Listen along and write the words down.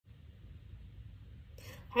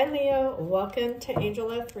Hi Leo, welcome to Angel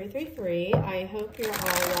Love 333. I hope you're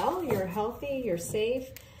all well, you're healthy, you're safe.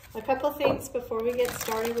 A couple things before we get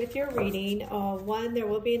started with your reading. One, there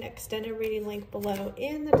will be an extended reading link below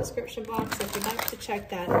in the description box if you'd like to check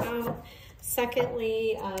that out.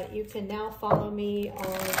 Secondly, you can now follow me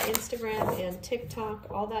on Instagram and TikTok.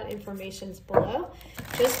 All that information's below.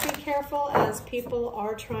 Just be careful as people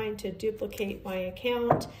are trying to duplicate my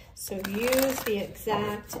account. So use the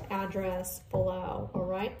exact address below, all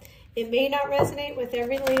right? It may not resonate with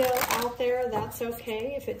every Leo out there. That's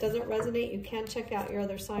okay. If it doesn't resonate, you can check out your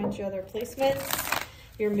other signs, your other placements,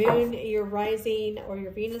 your moon, your rising, or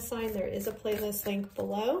your Venus sign. There is a playlist link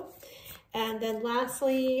below. And then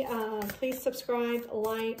lastly, please subscribe,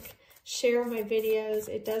 like, share my videos.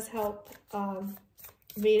 It does help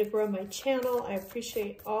me to grow my channel. I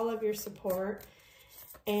appreciate all of your support.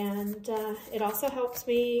 And it also helps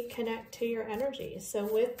me connect to your energy. So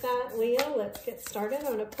with that, Leo, let's get started. I'm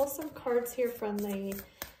going to pull some cards here from the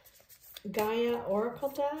Gaia Oracle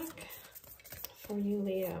deck for you,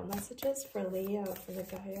 Leo. Messages for Leo for the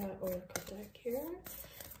Gaia Oracle deck here.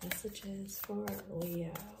 Messages for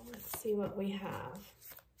Leo. Let's see what we have.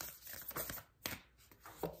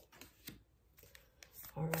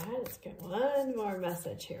 All right, let's get one more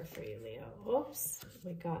message here for you, Leo. Oops,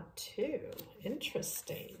 we got two.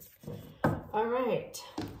 Interesting. All right.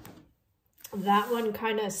 That one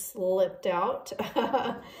kind of slipped out,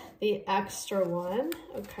 the extra one.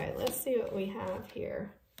 Okay, let's see what we have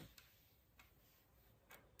here.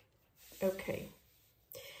 Okay.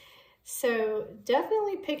 So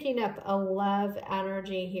definitely picking up a love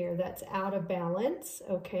energy here that's out of balance,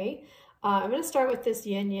 okay? I'm going to start with this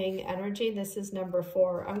yin-yang energy. This is number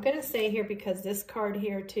 4. I'm going to say here because this card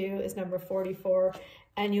here too is number 44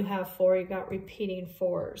 and you have 4, you got repeating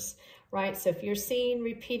 4s, right? So if you're seeing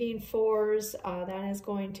repeating 4s, that is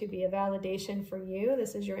going to be a validation for you.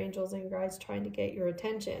 This is your angels and guides trying to get your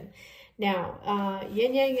attention. Now,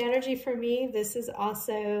 yin-yang energy for me, this is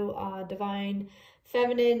also divine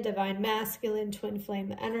feminine, divine masculine, twin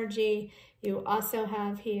flame energy. You also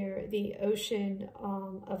have here the ocean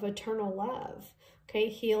of eternal love, okay?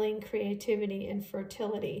 Healing, creativity, and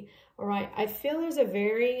fertility, all right? I feel there's a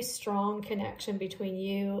very strong connection between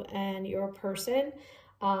you and your person.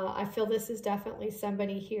 I feel this is definitely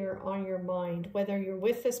somebody here on your mind, whether you're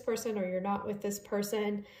with this person or you're not with this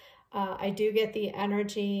person. I do get the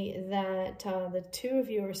energy that the two of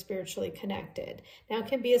you are spiritually connected. Now, it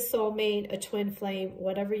can be a soulmate, a twin flame,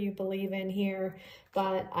 whatever you believe in here,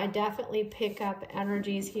 but I definitely pick up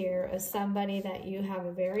energies here as somebody that you have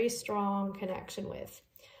a very strong connection with,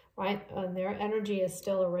 right? And their energy is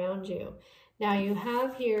still around you. Now, you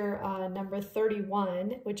have here number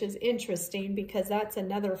 31, which is interesting because that's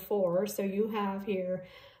another 4. So you have here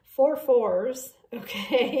 4 4s,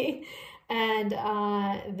 okay? And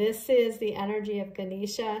this is the energy of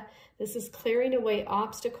Ganesha. This is clearing away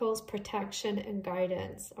obstacles, protection, and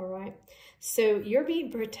guidance, all right? So you're being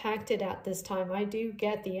protected at this time. I do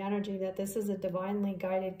get the energy that this is a divinely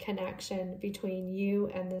guided connection between you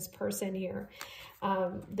and this person here.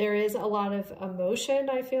 There is a lot of emotion,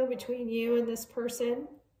 I feel, between you and this person.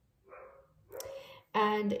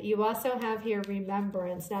 And you also have here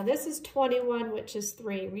remembrance. Now, this is 21, which is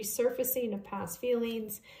 3, resurfacing of past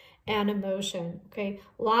feelings and emotion, okay?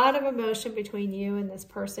 A lot of emotion between you and this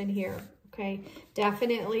person here, okay?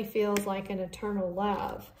 Definitely feels like an eternal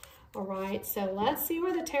love, all right? So let's see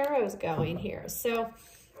where the tarot is going here. So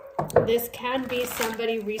this can be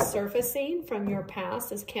somebody resurfacing from your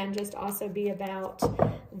past. This can just also be about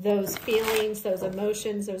those feelings, those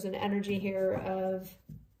emotions. There's an energy here of,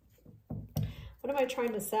 what am I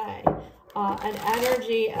trying to say? An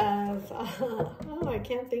energy of, oh, I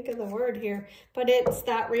can't think of the word here, but it's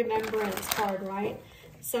that remembrance card, right?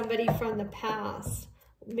 Somebody from the past,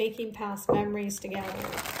 making past memories together,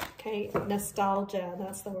 okay? Nostalgia,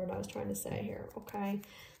 that's the word I was trying to say here, okay?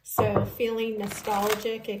 So feeling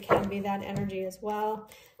nostalgic, it can be that energy as well.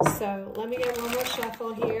 So let me get one more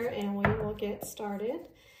shuffle here and we will get started.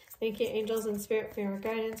 Thank you, angels and spirit, for your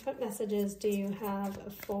guidance. What messages do you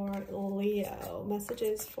have for Leo?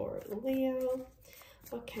 Messages for Leo.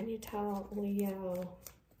 What can you tell Leo?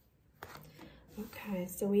 Okay,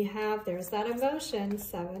 so we have, there's that emotion,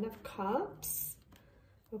 7 of Cups.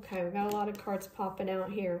 Okay, we've got a lot of cards popping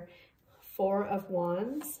out here. 4 of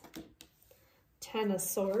Wands. 10 of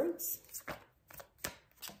Swords.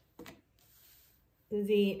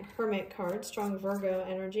 The Hermit card, strong Virgo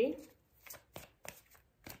energy.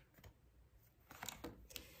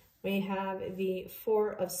 We have the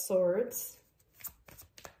 4 of Swords.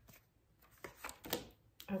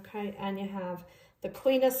 Okay, and you have the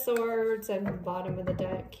Queen of Swords, and the bottom of the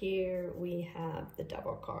deck here, we have the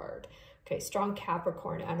Devil card. Okay, strong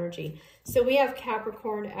Capricorn energy. So we have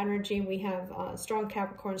Capricorn energy. We have strong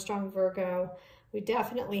Capricorn, strong Virgo. We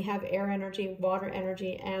definitely have air energy, water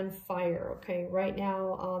energy, and fire. Okay, right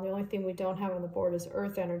now, the only thing we don't have on the board is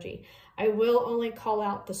earth energy. I will only call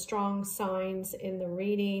out the strong signs in the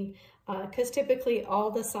reading because typically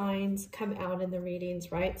all the signs come out in the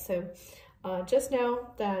readings, right? So just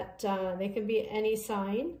know that they can be any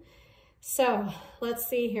sign. So let's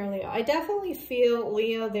see here, Leo. I definitely feel,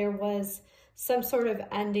 Leo, there was some sort of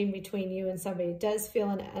ending between you and somebody. It does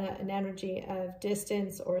feel an energy of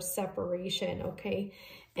distance or separation, okay?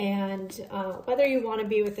 And whether you want to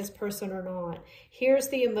be with this person or not, here's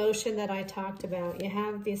the emotion that I talked about. You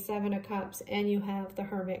have the Seven of Cups and you have the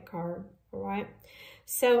Hermit card, all right?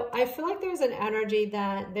 So I feel like there's an energy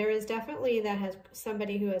that there is definitely that has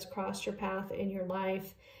somebody who has crossed your path in your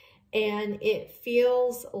life. And it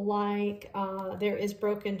feels like there is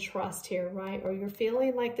broken trust here, right? Or you're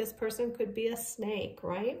feeling like this person could be a snake,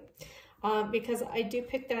 right? Because I do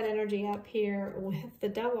pick that energy up here with the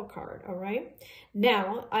Devil card, all right?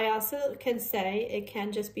 Now, I also can say it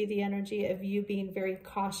can just be the energy of you being very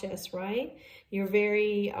cautious, right? You're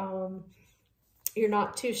very, you're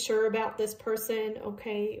not too sure about this person,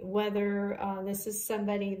 okay? Whether this is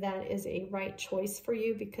somebody that is a right choice for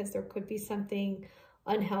you, because there could be something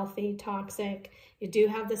unhealthy, toxic. You do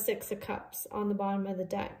have the Six of Cups on the bottom of the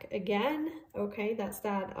deck. Again, okay, that's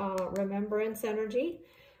that remembrance energy,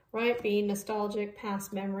 right? Being nostalgic,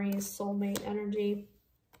 past memories, soulmate energy.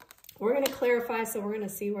 We're going to clarify, so we're going to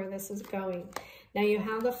see where this is going. Now you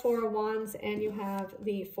have the Four of Wands and you have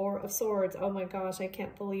the Four of Swords. Oh my gosh, I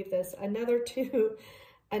can't believe this. Another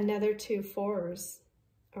two fours,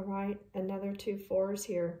 all right? Another two fours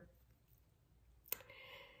here.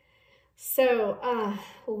 So,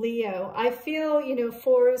 Leo, I feel, you know,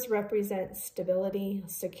 fours represent stability,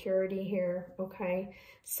 security here, okay?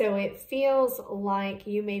 So it feels like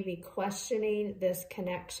you may be questioning this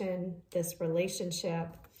connection, this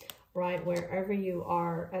relationship, right, wherever you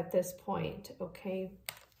are at this point, okay?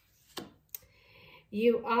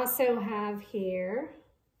 You also have here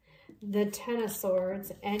the Ten of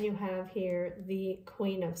Swords, and you have here the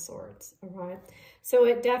Queen of Swords, all right? So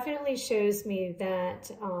it definitely shows me that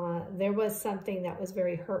there was something that was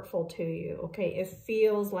very hurtful to you, okay? It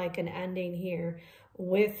feels like an ending here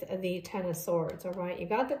with the Ten of Swords, all right? You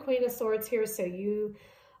got the Queen of Swords here, so you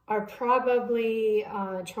are probably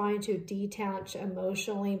trying to detach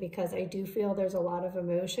emotionally, because I do feel there's a lot of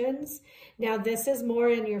emotions. Now, this is more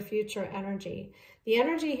in your future energy. The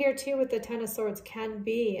energy here, too, with the Ten of Swords can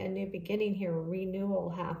be a new beginning here,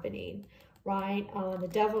 renewal happening, right? The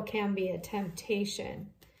Devil can be a temptation.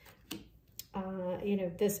 You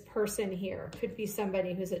know, this person here could be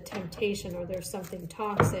somebody who's a temptation, or there's something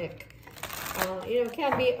toxic. You know, it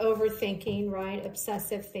can be overthinking, right?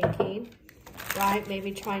 Obsessive thinking, right?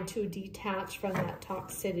 Maybe trying to detach from that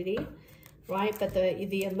toxicity, right? But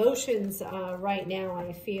the emotions right now,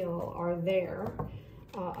 I feel, are there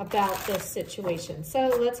about this situation.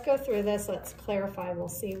 So let's go through this. Let's clarify. We'll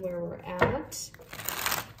see where we're at.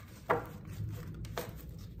 All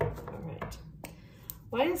right.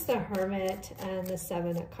 Why is the Hermit and the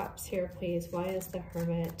Seven of Cups here, please? Why is the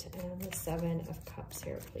Hermit and the Seven of Cups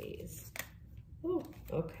here, please? Ooh,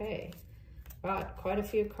 okay. Got quite a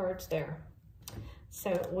few cards there.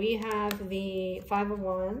 So we have the Five of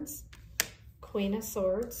Wands, Queen of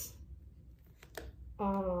Swords,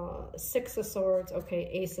 Six of Swords, okay,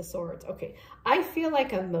 Ace of Swords, okay. I feel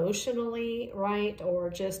like emotionally, right, or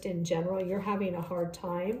just in general, you're having a hard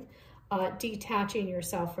time detaching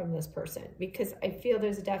yourself from this person, because I feel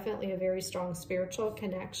there's definitely a very strong spiritual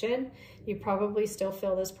connection. You probably still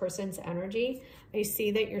feel this person's energy. I see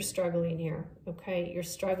that you're struggling here, okay? You're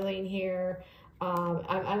struggling here.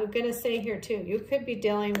 I'm going to say here too, you could be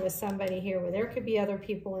dealing with somebody here where there could be other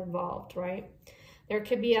people involved, right? There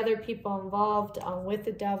could be other people involved with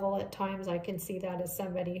the Devil. At times I can see that as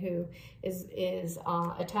somebody who is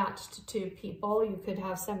attached to people. You could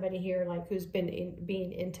have somebody here like who's been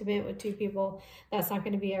being intimate with two people. That's not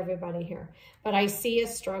going to be everybody here. But I see a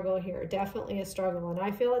struggle here, definitely a struggle. And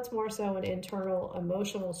I feel it's more so an internal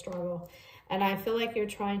emotional struggle. And I feel like you're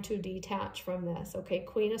trying to detach from this. Okay,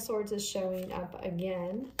 Queen of Swords is showing up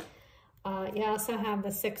again. You also have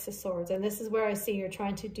the Six of Swords. And this is where I see you're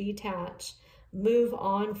trying to detach, move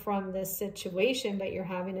on from this situation, but you're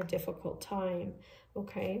having a difficult time.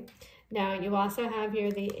 Okay, now you also have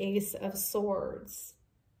here the Ace of Swords,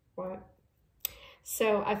 right?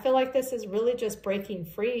 So I feel like this is really just breaking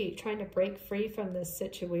free, trying to break free from this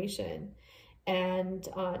situation and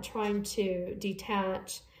trying to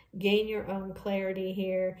detach, gain your own clarity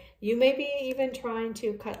here. You may be even trying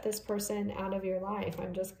to cut this person out of your life,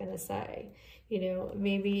 I'm just going to say. You know,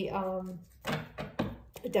 maybe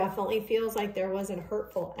it definitely feels like there was a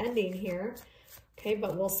hurtful ending here. Okay,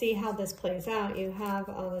 but we'll see how this plays out. You have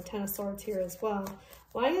the Ten of Swords here as well.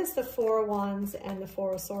 Why is the Four of Wands and the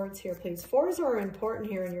Four of Swords here, please? Fours are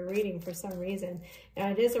important here in your reading for some reason. Now,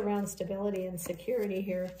 it is around stability and security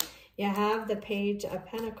here. You have the Page of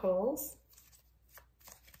Pentacles.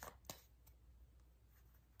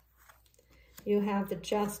 You have the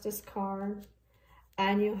Justice card.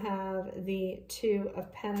 And you have the Two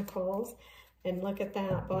of Pentacles. And look at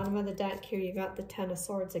that, bottom of the deck here, you got the Ten of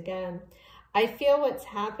Swords again. I feel what's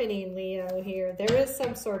happening, Leo, here. There is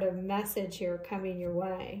some sort of message here coming your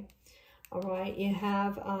way. All right, you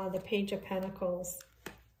have the Page of Pentacles.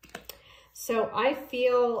 So I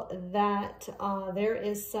feel that there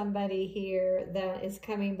is somebody here that is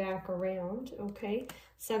coming back around, okay?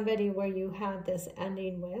 Somebody where you had this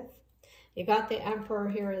ending with. You got the Emperor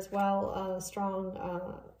here as well,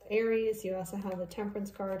 strong Aries. You also have the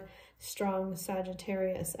Temperance card, strong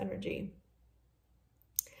Sagittarius energy.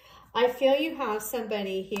 I feel you have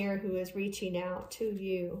somebody here who is reaching out to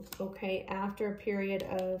you, okay, after a period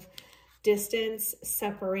of distance,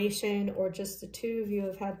 separation, or just the two of you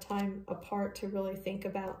have had time apart to really think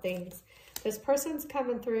about things. This person's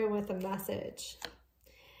coming through with a message.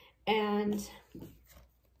 And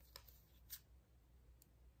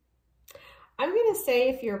I'm going to say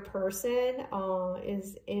if your person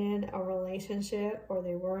is in a relationship or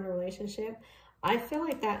they were in a relationship, I feel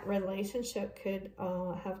like that relationship could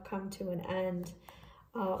have come to an end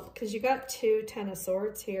because you got two Ten of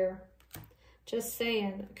Swords here. Just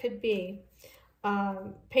saying, could be.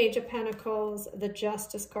 Page of Pentacles, the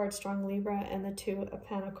Justice card, strong Libra, and the Two of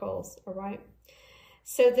Pentacles, all right?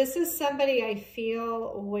 So this is somebody I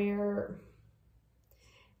feel where,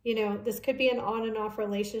 you know, this could be an on and off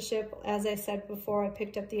relationship. As I said before, I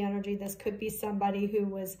picked up the energy. This could be somebody who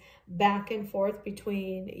was back and forth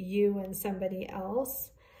between you and somebody else.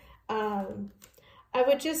 I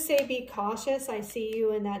would just say be cautious. I see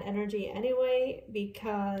you in that energy anyway,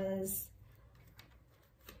 because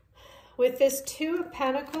with this Two of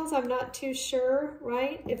Pentacles, I'm not too sure,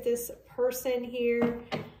 right? If this person here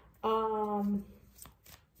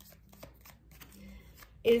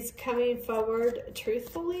is coming forward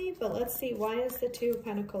truthfully, but let's see, why is the Two of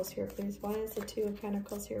Pentacles here, please? Why is the Two of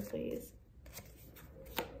Pentacles here, please?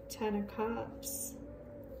 Ten of Cups.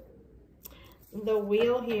 The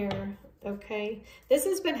Wheel here, okay? This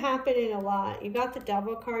has been happening a lot. You got the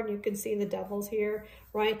Devil card, and you can see the Devils here,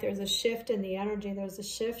 right? There's a shift in the energy. There's a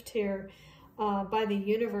shift here by the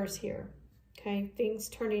universe here, okay? Things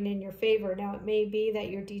turning in your favor. Now, it may be that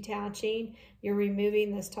you're detaching, you're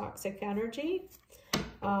removing this toxic energy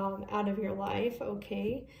out of your life,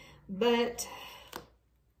 okay? But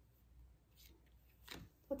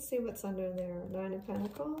let's see what's under there. Nine of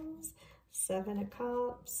Pentacles, Seven of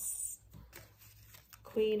Cups,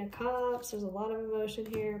 Queen of Cups. There's a lot of emotion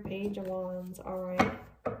here. Page of Wands. All right.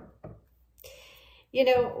 You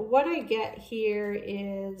know, what I get here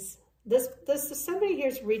is this somebody here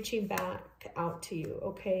is reaching back out to you,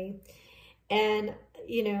 okay? And,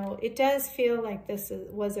 you know, it does feel like this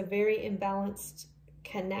was a very imbalanced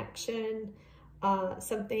connection,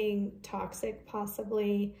 something toxic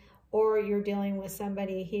possibly, or you're dealing with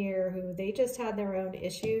somebody here who they just had their own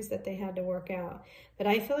issues that they had to work out. But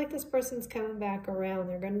I feel like this person's coming back around.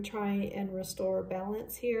 They're going to try and restore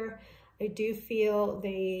balance here. I do feel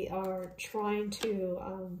they are trying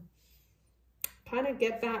to kind of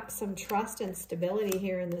get back some trust and stability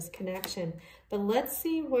here in this connection. But let's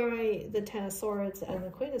see why the Ten of Swords and the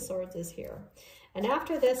Queen of Swords is here. And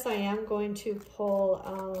after this, I am going to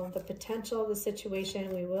pull the potential of the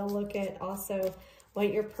situation. We will look at also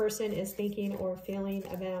what your person is thinking or feeling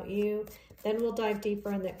about you. Then we'll dive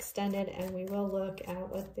deeper in the extended, and we will look at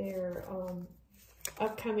what their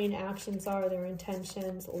upcoming actions are, their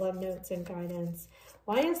intentions, love notes, and guidance.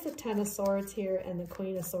 Why is the Ten of Swords here and the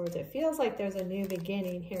Queen of Swords? It feels like there's a new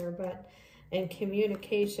beginning here, but in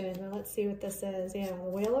communication. Now let's see what this is. Yeah, the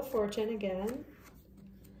Wheel of Fortune again.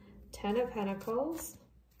 Ten of Pentacles.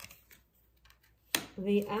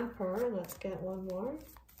 The Emperor. Let's get one more.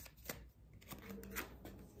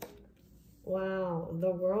 Wow, the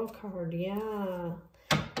World card. Yeah.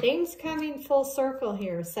 Things coming full circle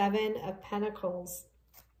here. Seven of Pentacles.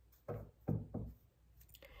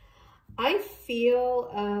 I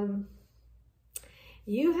feel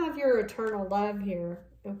you have your eternal love here,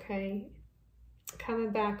 okay?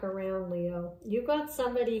 Coming back around, Leo. You got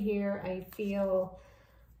somebody here, I feel,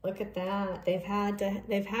 look at that. They've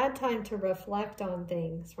had time to reflect on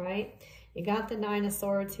things, right? You got the Nine of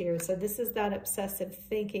Swords here. So this is that obsessive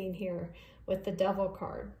thinking here with the Devil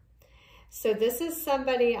card. So this is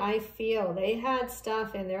somebody, I feel, they had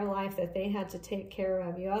stuff in their life that they had to take care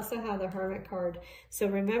of. You also have the Hermit card. So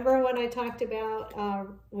remember when I talked about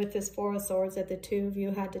with this Four of Swords that the two of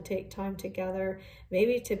you had to take time together,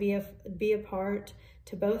 maybe to be apart,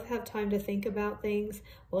 to both have time to think about things?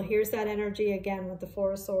 Well, here's that energy again with the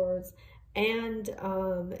Four of Swords and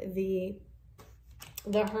the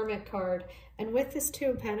Hermit card. And with this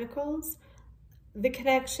Two of Pentacles, the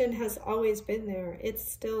connection has always been there.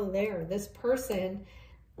 It's still there. This person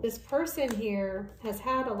here has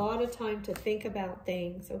had a lot of time to think about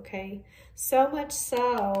things, okay? So much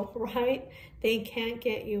so, right, they can't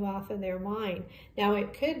get you off of their mind. Now,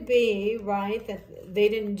 it could be, right, that they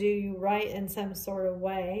didn't do you right in some sort of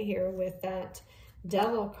way here with that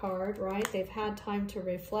Devil card, right? They've had time to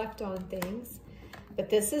reflect on things. But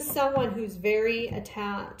this is someone who's very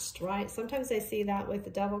attached, right? Sometimes I see that with the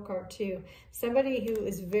Devil card too. Somebody who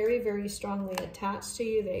is very, very strongly attached to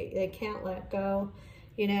you. They can't let go.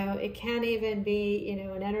 You know, it can even be, you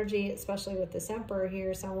know, an energy, especially with this Emperor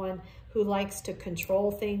here, someone who likes to control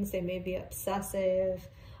things. They may be obsessive.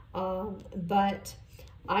 But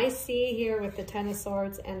I see here with the Ten of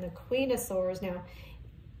Swords and the Queen of Swords. Now,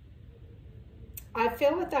 I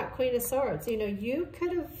feel with that Queen of Swords, you know, you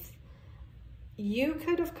could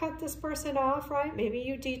have cut this person off, right? Maybe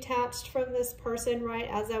you detached from this person, right?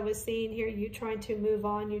 As I was seeing here, you trying to move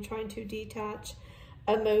on, you trying to detach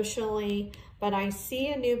emotionally. But I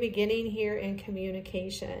see a new beginning here in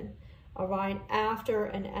communication, all right? After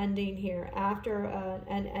an ending here, after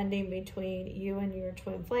an ending between you and your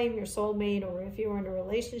twin flame, your soulmate, or if you were in a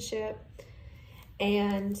relationship.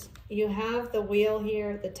 And you have the Wheel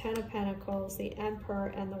here, the Ten of Pentacles, the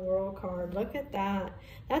Emperor, and the World card. Look at that.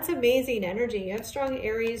 That's amazing energy. You have strong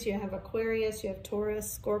Aries, you have Aquarius, you have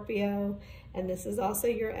Taurus, Scorpio, and this is also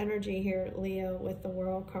your energy here, Leo, with the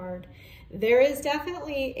World card. There is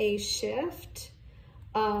definitely a shift.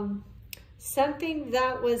 Something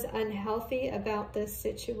that was unhealthy about this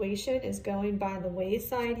situation is going by the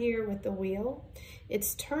wayside here with the Wheel.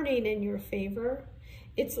 It's turning in your favor.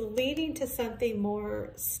 It's leading to something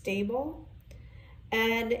more stable.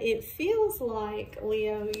 And it feels like,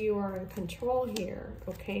 Leo, you are in control here,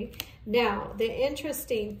 okay? Now, the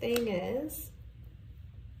interesting thing is,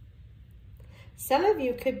 some of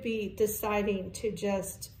you could be deciding to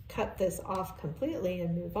just cut this off completely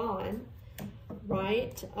and move on,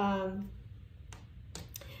 right?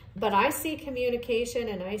 But I see communication,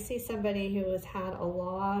 and I see somebody who has had a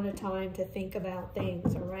lot of time to think about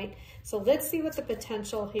things, all right? So let's see what the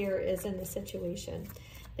potential here is in the situation.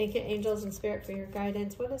 Thank you, angels and spirit, for your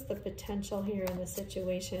guidance. What is the potential here in the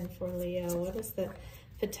situation for Leo? What is the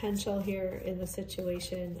potential here in the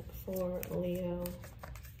situation for Leo?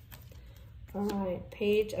 All right,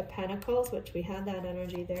 Page of Pentacles, which we had that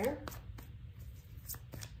energy there.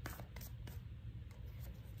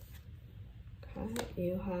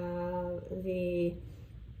 You have the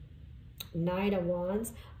Knight of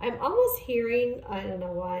Wands. I'm almost hearing, I don't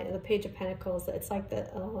know why, the Page of Pentacles. It's like the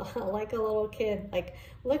like a little kid, like,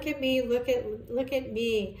 look at me, look at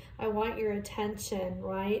me. I want your attention,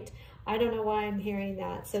 right? I don't know why I'm hearing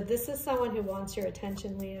that. So this is someone who wants your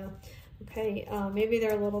attention, Leo. Okay, maybe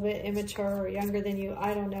they're a little bit immature or younger than you.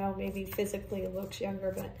 I don't know. Maybe physically looks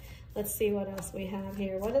younger, but let's see what else we have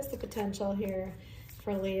here. What is the potential here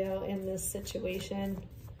for Leo in this situation?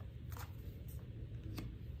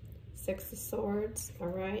 Six of Swords, all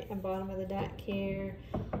right, and bottom of the deck here,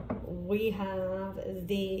 we have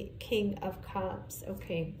the King of Cups.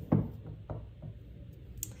 Okay,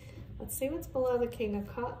 let's see what's below the King of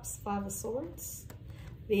Cups. Five of Swords,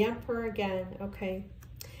 the Emperor again. Okay,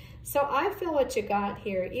 so I feel what you got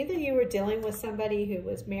here. Either you were dealing with somebody who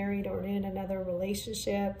was married or in another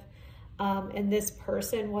relationship, and this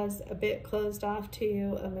person was a bit closed off to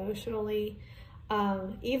you emotionally.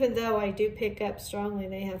 Even though I do pick up strongly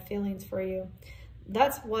they have feelings for you.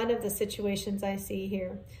 That's one of the situations I see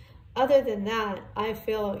here. Other than that, I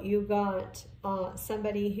feel you got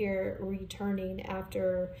somebody here returning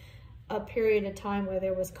after a period of time where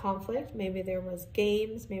there was conflict. Maybe there was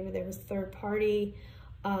games, maybe there was third party,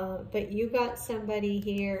 but you got somebody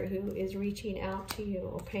here who is reaching out to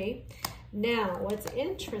you, okay? Now, what's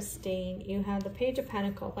interesting, you have the Page of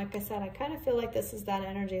Pentacles. Like I said, I kind of feel like this is that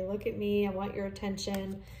energy. Look at me, I want your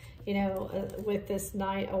attention, you know, with this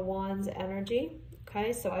Knight of Wands energy.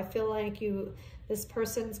 Okay, so I feel like this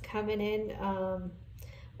person's coming in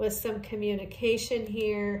with some communication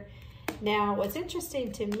here. Now, what's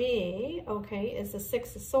interesting to me, okay, is the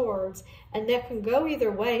Six of Swords, and that can go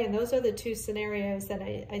either way, and those are the two scenarios that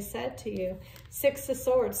I said to you. Six of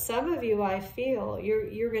Swords, some of you, I feel,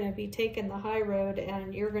 you're going to be taking the high road,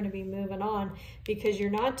 and you're going to be moving on because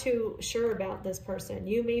you're not too sure about this person.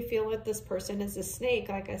 You may feel that this person is a snake,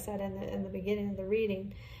 like I said in the beginning of the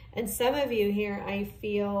reading. And some of you here, I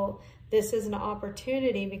feel this is an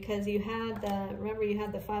opportunity because you had remember you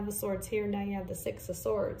had the Five of Swords here, now you have the Six of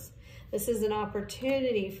Swords. This is an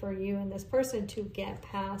opportunity for you and this person to get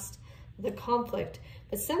past the conflict.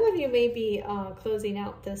 But some of you may be closing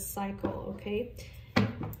out this cycle, okay?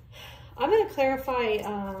 I'm going to clarify,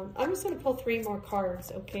 I'm just going to pull 3 more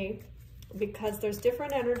cards, okay? Because there's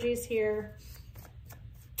different energies here.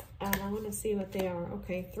 And I want to see what they are.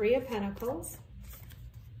 Okay, 3 of Pentacles.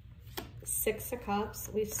 6 of Cups.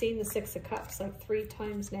 We've seen the 6 of Cups like 3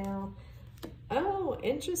 times now. Oh,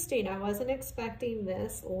 interesting. I wasn't expecting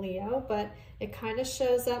this, Leo, but it kind of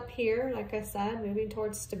shows up here. Like I said, moving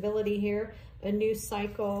towards stability here, a new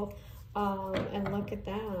cycle. And look at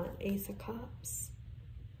that, Ace of Cups.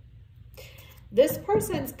 This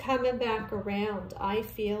person's coming back around, I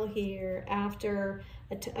feel here, after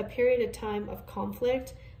a period of time of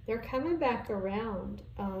conflict. They're coming back around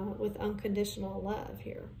with unconditional love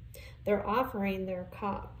here. They're offering their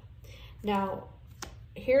cup. Now,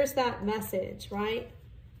 here's that message, right?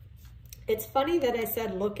 It's funny that I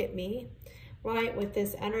said, look at me, right, with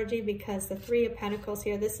this energy, because the 3 of Pentacles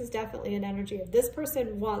here, this is definitely an energy of this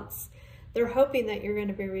person wants, they're hoping that you're going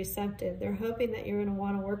to be receptive. They're hoping that you're going to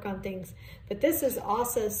want to work on things. But this is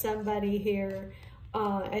also somebody here,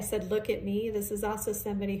 I said, look at me. This is also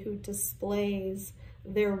somebody who displays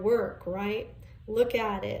their work, right? Look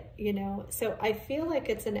at it, you know. So I feel like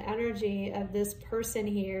it's an energy of this person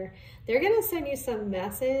here. They're going to send you some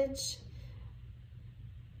message,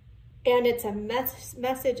 and it's a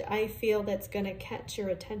message I feel that's going to catch your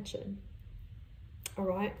attention. All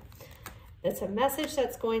right, it's a message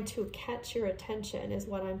that's going to catch your attention is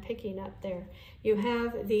what I'm picking up there. You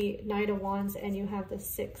have the Knight of Wands and you have the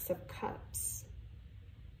 6 of Cups.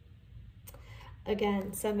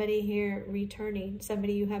 Again, somebody here returning,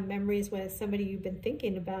 somebody you have memories with, somebody you've been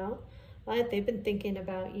thinking about, right? They've been thinking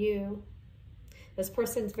about you. This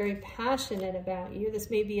person's very passionate about you. This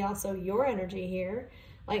may be also your energy here,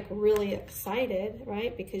 like really excited,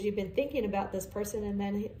 right? Because you've been thinking about this person, and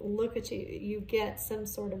then look at you, you get some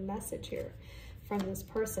sort of message here from this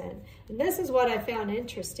person. And this is what I found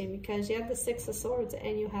interesting, because you have the 6 of Swords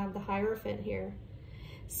and you have the Hierophant here.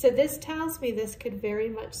 So this tells me this could very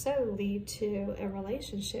much so lead to a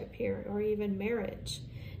relationship here, or even marriage.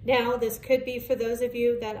 Now, this could be for those of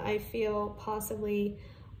you that I feel possibly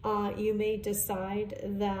you may decide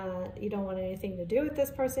that you don't want anything to do with this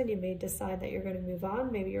person. You may decide that you're going to move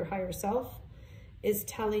on. Maybe your higher self is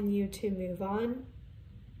telling you to move on.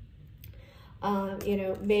 You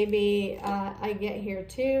know, maybe I get here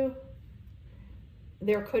too.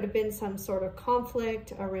 There could have been some sort of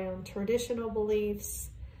conflict around traditional beliefs,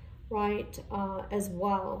 right, as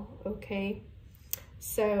well, okay?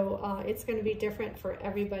 So it's going to be different for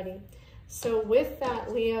everybody. So with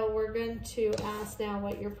that, Leo, we're going to ask now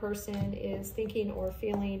what your person is thinking or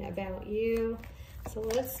feeling about you. So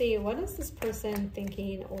let's see, what is this person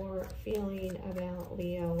thinking or feeling about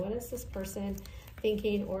Leo? What is this person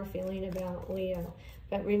thinking or feeling about Leo?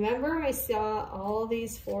 But remember, I saw all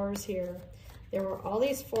these 4s here. There were all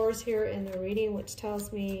these 4s here in the reading, which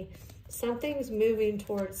tells me something's moving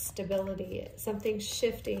towards stability. Something's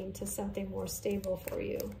shifting to something more stable for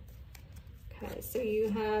you. Okay, so you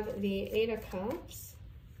have the 8 of Cups.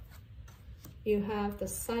 You have the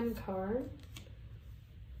Sun card.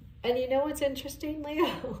 And you know what's interesting,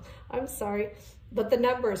 Leo? I'm sorry, but the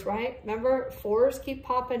numbers, right? Remember, 4s keep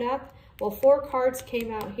popping up? Well, 4 cards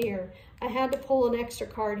came out here. I had to pull an extra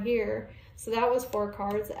card here. So that was 4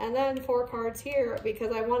 cards, and then 4 cards here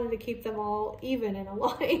because I wanted to keep them all even and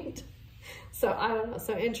aligned. So I don't know,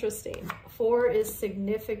 so interesting. 4 is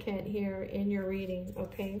significant here in your reading,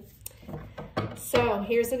 okay? So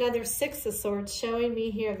here's another 6 of Swords showing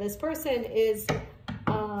me here. This person is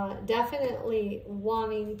definitely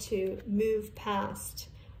wanting to move past,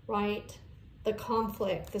 right? The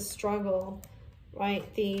conflict, the struggle,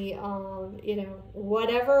 right? The, you know,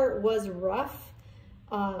 whatever was rough,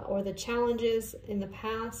 or the challenges in the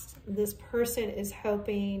past, this person is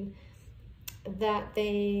hoping that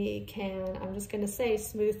they can, I'm just going to say,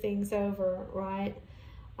 smooth things over, right?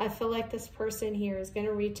 I feel like this person here is going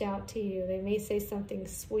to reach out to you. They may say something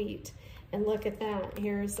sweet. And look at that.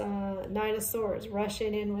 Here's Knight of Swords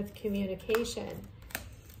rushing in with communication.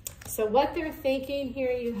 So what they're thinking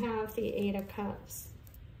here, you have the 8 of Cups.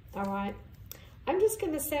 All right. I'm just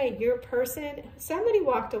going to say your person, somebody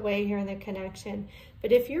walked away here in the connection,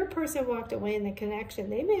 but if your person walked away in the connection,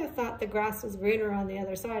 they may have thought the grass was greener on the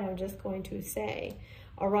other side, I'm just going to say,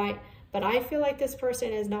 all right? But I feel like this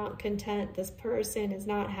person is not content. This person is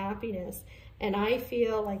not happiness. And I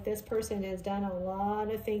feel like this person has done a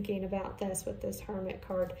lot of thinking about this with this Hermit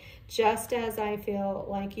card, just as I feel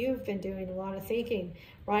like you've been doing a lot of thinking,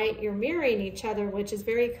 right? You're mirroring each other, which is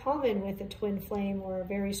very common with a twin flame or a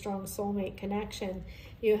very strong soulmate connection.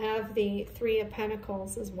 You have the Three of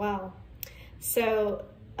Pentacles as well. So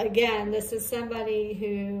again, this is somebody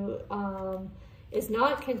who is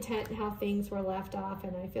not content in how things were left off.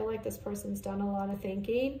 And I feel like this person's done a lot of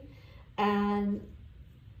thinking, and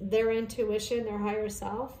their intuition, their higher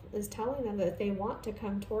self is telling them that they want to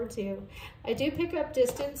come towards you. I do pick up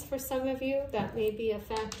distance for some of you. That may be a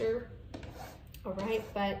factor. All right,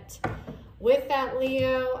 but with that,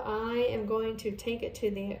 Leo, I am going to take it to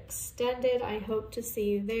the extended. I hope to see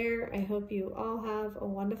you there. I hope you all have a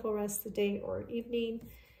wonderful rest of the day or evening,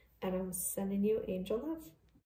 and I'm sending you angel love.